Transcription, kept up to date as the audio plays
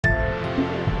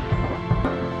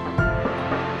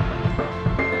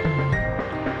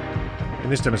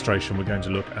In this demonstration, we're going to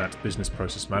look at business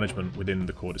process management within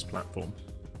the Cordys platform.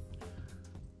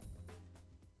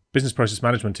 Business process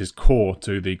management is core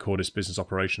to the Cordys Business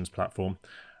Operations platform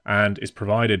and is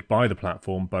provided by the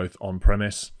platform both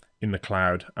on-premise, in the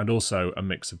cloud, and also a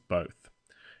mix of both.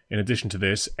 In addition to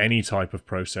this, any type of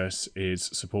process is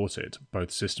supported,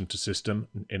 both system to system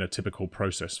in a typical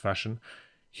process fashion,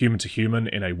 human to human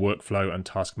in a workflow and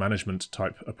task management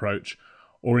type approach,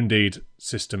 or indeed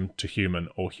system to human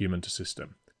or human to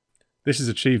system. This is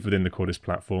achieved within the Cordys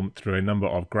platform through a number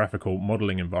of graphical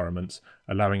modeling environments,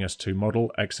 allowing us to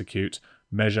model, execute,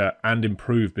 measure, and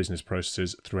improve business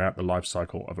processes throughout the life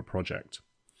cycle of a project.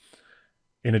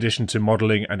 In addition to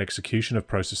modeling and execution of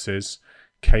processes,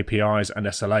 KPIs and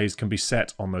SLAs can be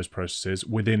set on those processes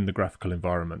within the graphical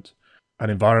environment, an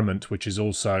environment which is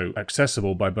also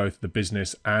accessible by both the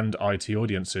business and IT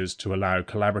audiences to allow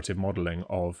collaborative modeling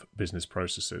of business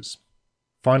processes.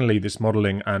 Finally, this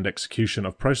modeling and execution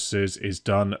of processes is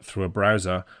done through a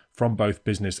browser from both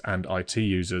business and IT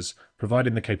users,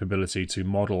 providing the capability to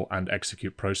model and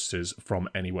execute processes from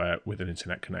anywhere with an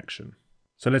internet connection.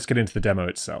 So let's get into the demo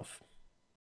itself.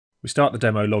 We start the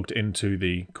demo logged into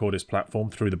the Cordys platform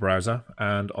through the browser,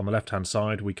 and on the left-hand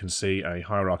side we can see a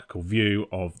hierarchical view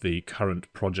of the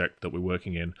current project that we're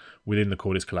working in within the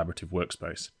Cordys collaborative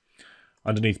workspace.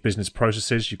 Underneath business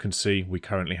processes, you can see we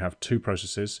currently have 2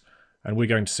 processes, and we're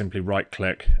going to simply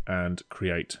right-click and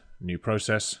create new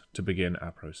process to begin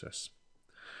our process.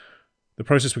 The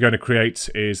process we're going to create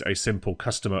is a simple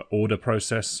customer order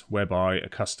process whereby a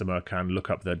customer can look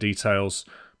up their details,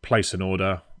 place an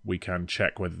order. We can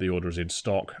check whether the order is in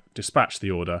stock, dispatch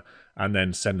the order, and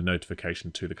then send a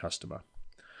notification to the customer.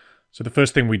 So the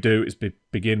first thing we do is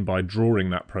begin by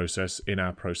drawing that process in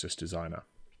our process designer.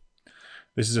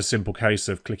 This is a simple case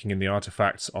of clicking in the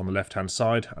artifacts on the left-hand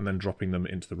side and then dropping them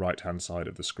into the right-hand side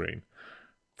of the screen.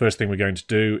 First thing we're going to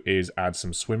do is add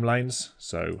some swim lanes.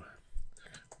 So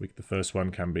the first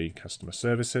one can be customer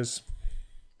services.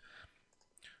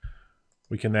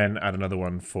 We can then add another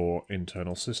one for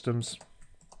internal systems.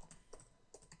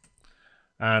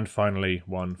 And finally,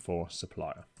 one for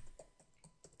supplier.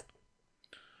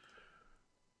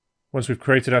 Once we've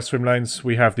created our swim lanes,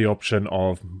 we have the option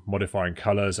of modifying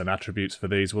colors and attributes for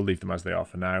these. We'll leave them as they are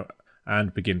for now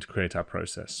and begin to create our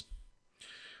process.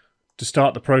 To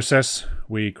start the process,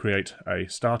 we create a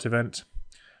start event.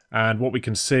 And what we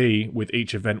can see with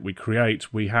each event we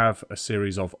create, we have a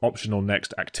series of optional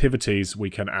next activities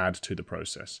we can add to the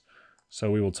process.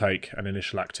 So we will take an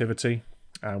initial activity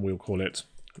and we'll call it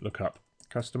lookup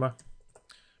customer.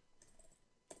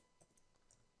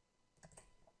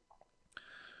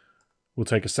 We'll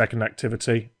take a second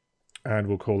activity and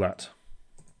we'll call that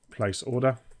place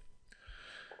order.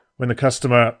 When the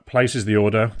customer places the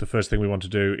order, the first thing we want to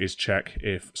do is check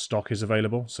if stock is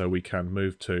available. So we can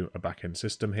move to a back-end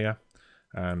system here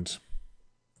and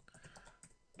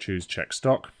choose check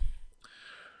stock.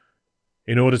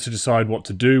 In order to decide what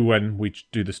to do when we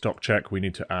do the stock check, we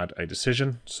need to add a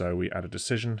decision. So we add a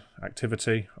decision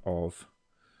activity of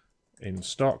in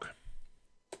stock.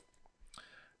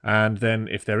 And then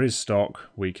if there is stock,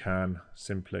 we can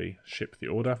simply ship the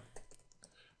order.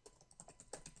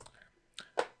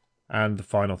 And the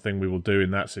final thing we will do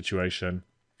in that situation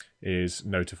is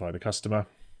notify the customer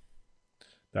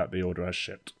that the order has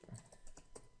shipped.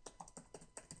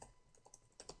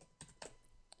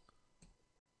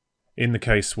 In the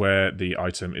case where the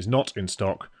item is not in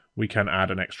stock, we can add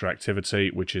an extra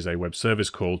activity, which is a web service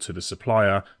call to the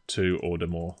supplier to order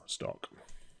more stock.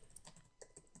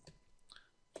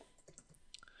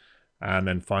 And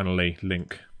then finally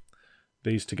link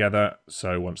these together.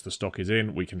 So once the stock is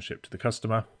in, we can ship to the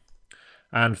customer.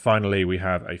 And finally, we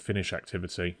have a finish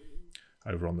activity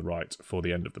over on the right for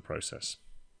the end of the process.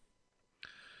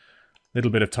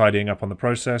 Little bit of tidying up on the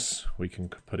process. We can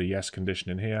put a yes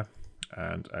condition in here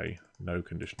and a no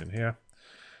condition in here.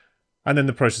 And then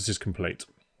the process is complete.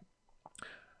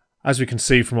 As we can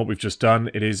see from what we've just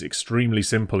done, it is extremely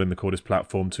simple in the Cordys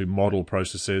platform to model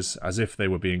processes as if they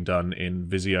were being done in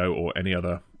Visio or any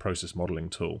other process modeling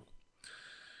tool.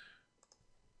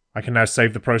 I can now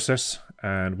save the process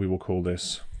and we will call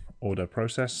this order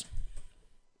process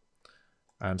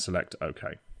and select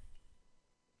OK.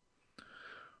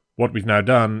 What we've now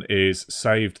done is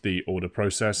saved the order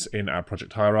process in our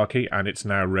project hierarchy and it's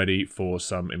now ready for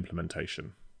some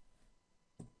implementation.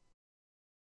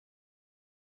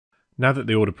 Now that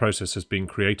the order process has been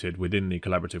created within the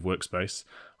collaborative workspace,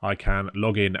 I can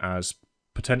log in as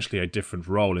potentially a different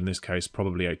role, in this case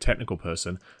probably a technical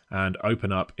person, and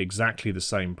open up exactly the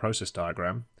same process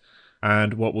diagram.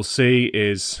 And what we'll see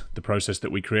is the process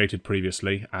that we created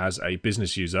previously as a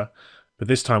business user but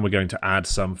this time we're going to add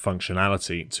some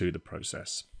functionality to the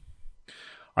process.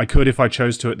 I could, if I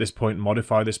chose to at this point,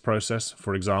 modify this process.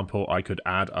 For example, I could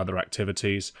add other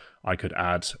activities, I could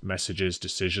add messages,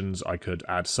 decisions, I could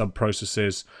add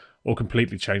sub-processes, or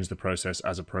completely change the process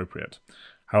as appropriate.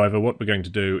 However, what we're going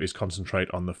to do is concentrate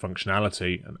on the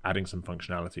functionality and adding some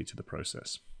functionality to the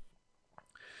process.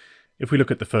 If we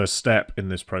look at the first step in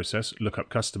this process, lookup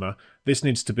customer, this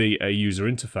needs to be a user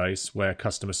interface where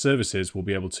customer services will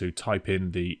be able to type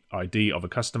in the ID of a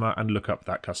customer and look up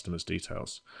that customer's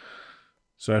details.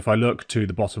 So if I look to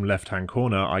the bottom left-hand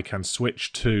corner, I can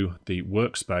switch to the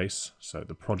workspace, so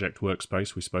the project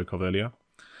workspace we spoke of earlier.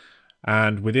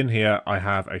 And within here, I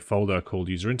have a folder called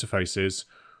user interfaces,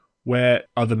 where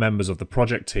other members of the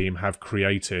project team have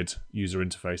created user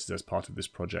interfaces as part of this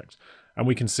project. And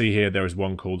we can see here there is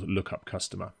one called Lookup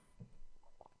Customer.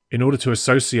 In order to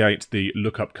associate the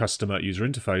Lookup Customer user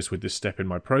interface with this step in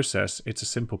my process, it's a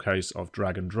simple case of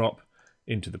drag and drop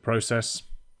into the process.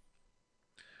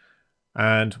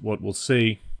 And what we'll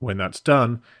see when that's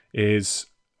done is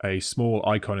a small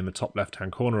icon in the top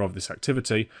left-hand corner of this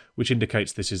activity, which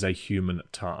indicates this is a human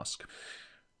task.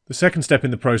 The second step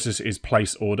in the process is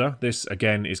place order. This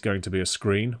again is going to be a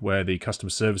screen where the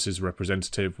customer services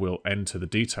representative will enter the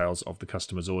details of the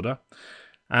customer's order.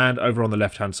 And over on the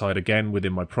left-hand side again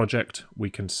within my project, we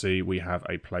can see we have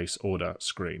a place order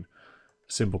screen.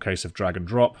 A simple case of drag and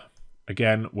drop,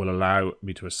 again, will allow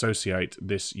me to associate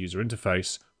this user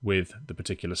interface with the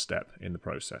particular step in the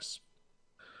process.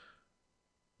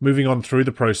 Moving on through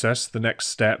the process, the next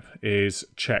step is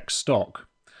check stock.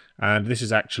 And this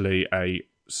is actually a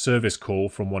service call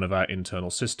from one of our internal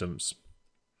systems.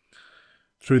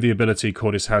 Through the ability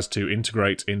Cordys has to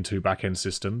integrate into backend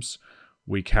systems,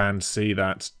 we can see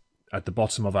that at the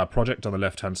bottom of our project on the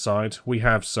left-hand side, we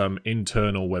have some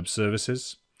internal web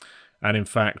services. And in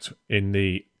fact, in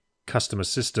the customer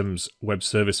systems web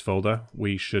service folder,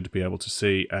 we should be able to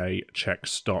see a check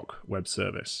stock web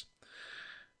service.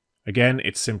 Again,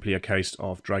 it's simply a case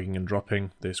of dragging and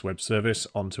dropping this web service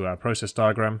onto our process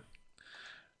diagram.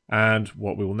 And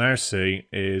what we will now see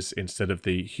is instead of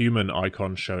the human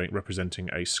icon representing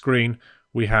a screen,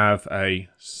 we have a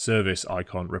service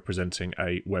icon representing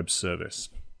a web service.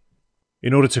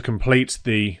 In order to complete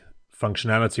the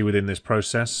functionality within this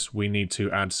process, we need to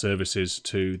add services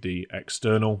to the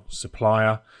external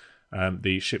supplier,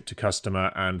 the ship to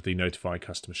customer, and the notify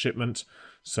customer shipment.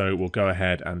 So we'll go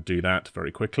ahead and do that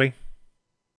very quickly.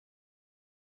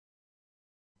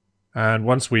 And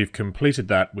once we've completed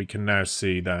that, we can now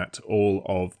see that all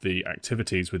of the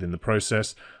activities within the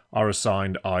process are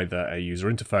assigned either a user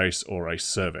interface or a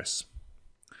service.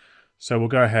 So we'll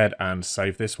go ahead and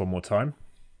save this one more time.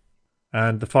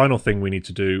 And the final thing we need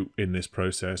to do in this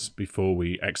process before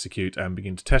we execute and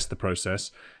begin to test the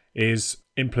process is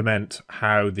implement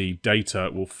how the data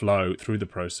will flow through the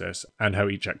process and how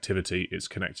each activity is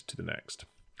connected to the next.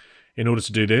 In order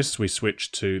to do this, we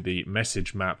switch to the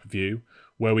message map view,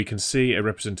 where we can see a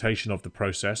representation of the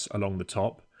process along the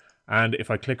top. And if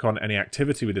I click on any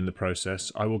activity within the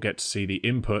process, I will get to see the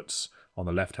inputs on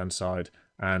the left-hand side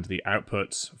and the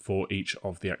outputs for each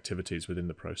of the activities within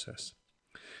the process.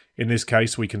 In this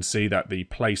case, we can see that the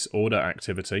place order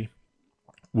activity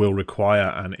will require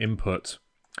an input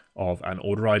of an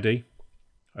order ID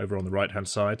over on the right-hand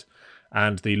side,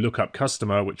 and the lookup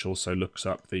customer, which also looks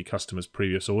up the customer's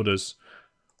previous orders,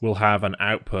 will have an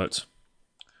output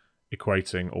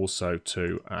equating also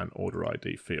to an order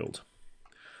ID field.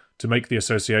 To make the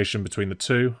association between the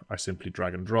two, I simply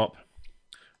drag and drop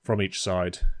from each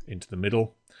side into the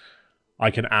middle.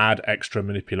 I can add extra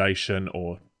manipulation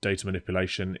or data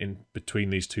manipulation in between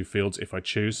these two fields if I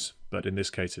choose, but in this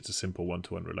case it's a simple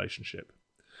one-to-one relationship.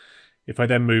 If I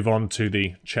then move on to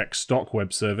the check stock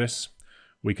web service,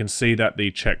 we can see that the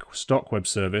check stock web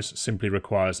service simply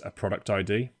requires a product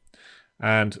ID,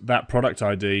 and that product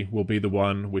ID will be the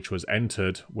one which was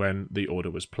entered when the order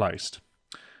was placed.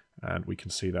 And we can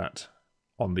see that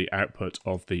on the output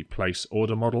of the place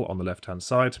order model on the left-hand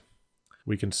side.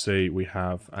 We can see we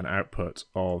have an output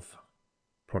of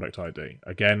product ID.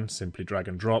 Again, simply drag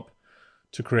and drop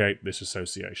to create this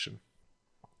association.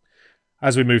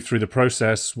 As we move through the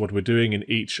process, what we're doing in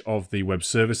each of the web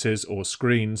services or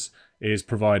screens is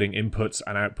providing inputs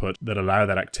and output that allow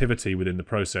that activity within the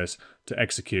process to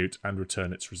execute and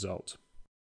return its result.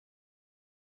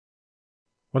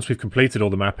 Once we've completed all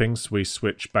the mappings, we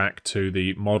switch back to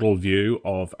the model view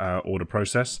of our order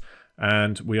process,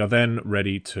 and we are then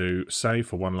ready to save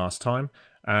for one last time.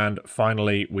 And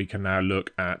finally, we can now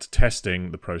look at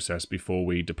testing the process before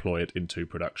we deploy it into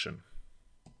production.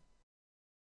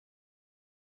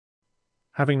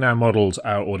 Having now modelled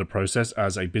our order process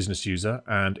as a business user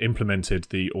and implemented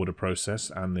the order process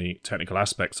and the technical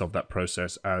aspects of that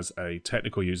process as a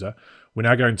technical user, we're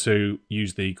now going to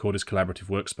use the Cordys Collaborative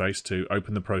Workspace to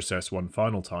open the process one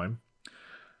final time.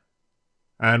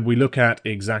 And we look at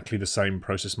exactly the same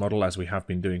process model as we have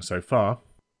been doing so far,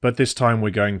 but this time we're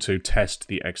going to test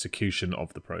the execution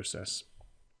of the process.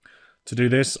 To do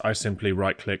this, I simply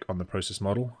right-click on the process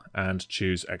model and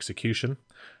choose Execution.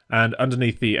 And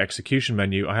underneath the Execution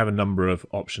menu, I have a number of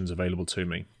options available to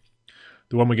me.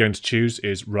 The one we're going to choose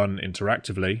is Run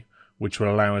Interactively, which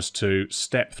will allow us to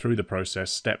step through the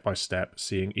process step by step,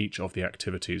 seeing each of the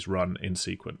activities run in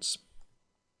sequence.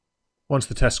 Once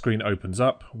the test screen opens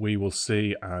up, we will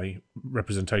see a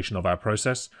representation of our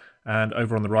process, and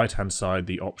over on the right-hand side,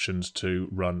 the options to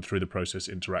run through the process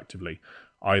interactively,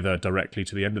 either directly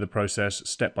to the end of the process,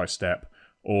 step by step,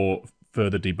 or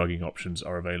further debugging options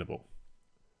are available.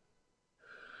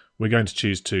 We're going to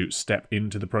choose to step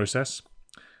into the process,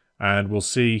 and we'll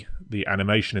see the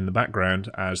animation in the background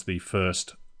as the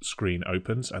first screen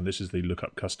opens, and this is the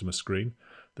Lookup Customer screen,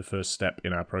 the first step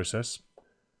in our process.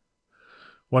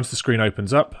 Once the screen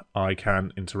opens up, I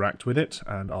can interact with it,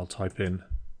 and I'll type in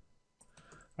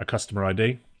a customer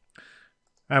ID.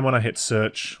 And when I hit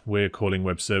search, we're calling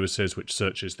web services, which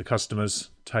searches the customers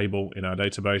table in our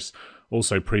database,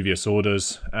 also previous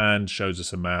orders, and shows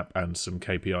us a map and some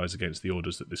KPIs against the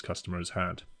orders that this customer has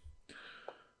had.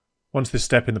 Once this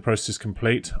step in the process is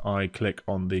complete, I click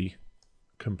on the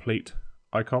complete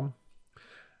icon,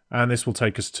 and this will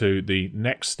take us to the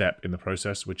next step in the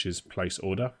process, which is place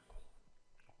order.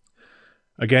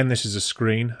 Again, this is a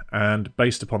screen, and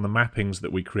based upon the mappings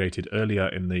that we created earlier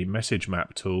in the message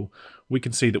map tool, we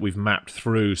can see that we've mapped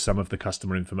through some of the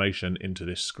customer information into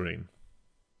this screen.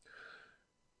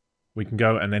 We can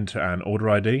go and enter an order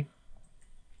ID,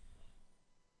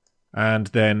 and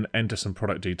then enter some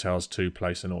product details to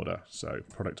place an order. So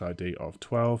product ID of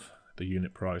 12, the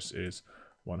unit price is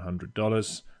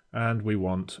 $100, and we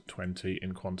want 20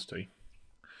 in quantity.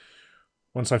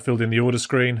 Once I've filled in the order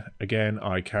screen, again,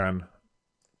 I can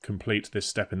complete this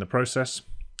step in the process,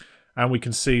 and we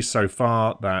can see so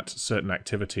far that certain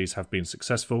activities have been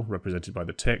successful, represented by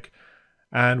the tick,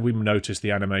 and we notice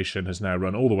the animation has now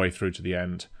run all the way through to the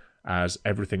end, as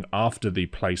everything after the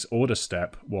place order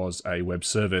step was a web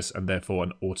service and therefore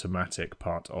an automatic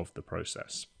part of the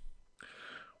process.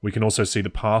 We can also see the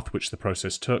path which the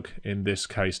process took, in this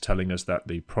case telling us that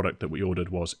the product that we ordered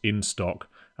was in stock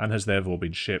and has therefore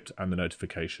been shipped and the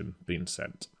notification been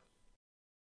sent.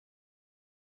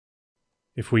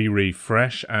 If we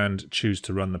refresh and choose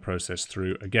to run the process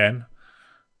through again,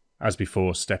 as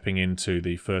before, stepping into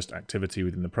the first activity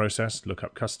within the process,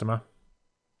 Lookup Customer,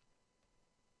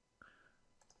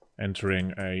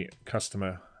 entering a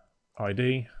customer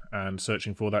ID and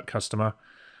searching for that customer,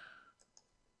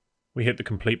 we hit the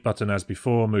complete button as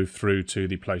before, move through to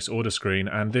the place order screen,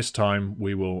 and this time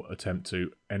we will attempt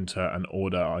to enter an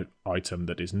order item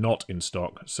that is not in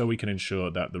stock so we can ensure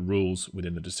that the rules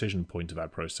within the decision point of our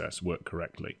process work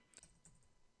correctly.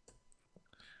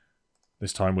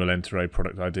 This time we'll enter a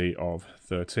product ID of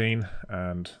 13,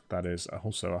 and that is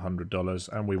also $100,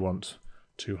 and we want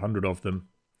 200 of them.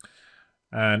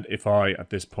 And if I, at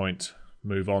this point,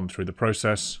 move on through the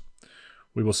process,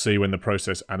 we will see when the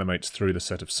process animates through the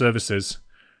set of services.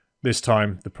 This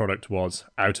time the product was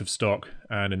out of stock,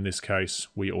 and in this case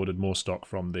we ordered more stock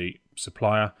from the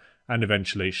supplier and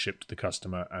eventually shipped to the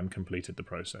customer and completed the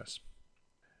process.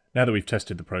 Now that we've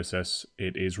tested the process,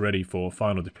 it is ready for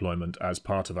final deployment as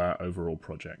part of our overall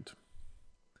project.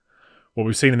 What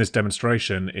we've seen in this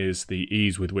demonstration is the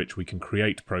ease with which we can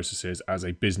create processes as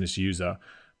a business user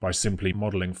by simply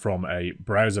modeling from a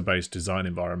browser-based design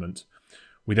environment.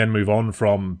 We then move on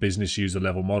from business user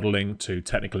level modeling to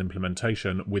technical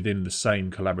implementation within the same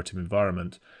collaborative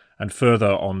environment, and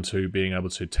further on to being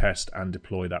able to test and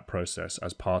deploy that process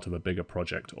as part of a bigger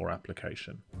project or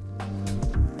application.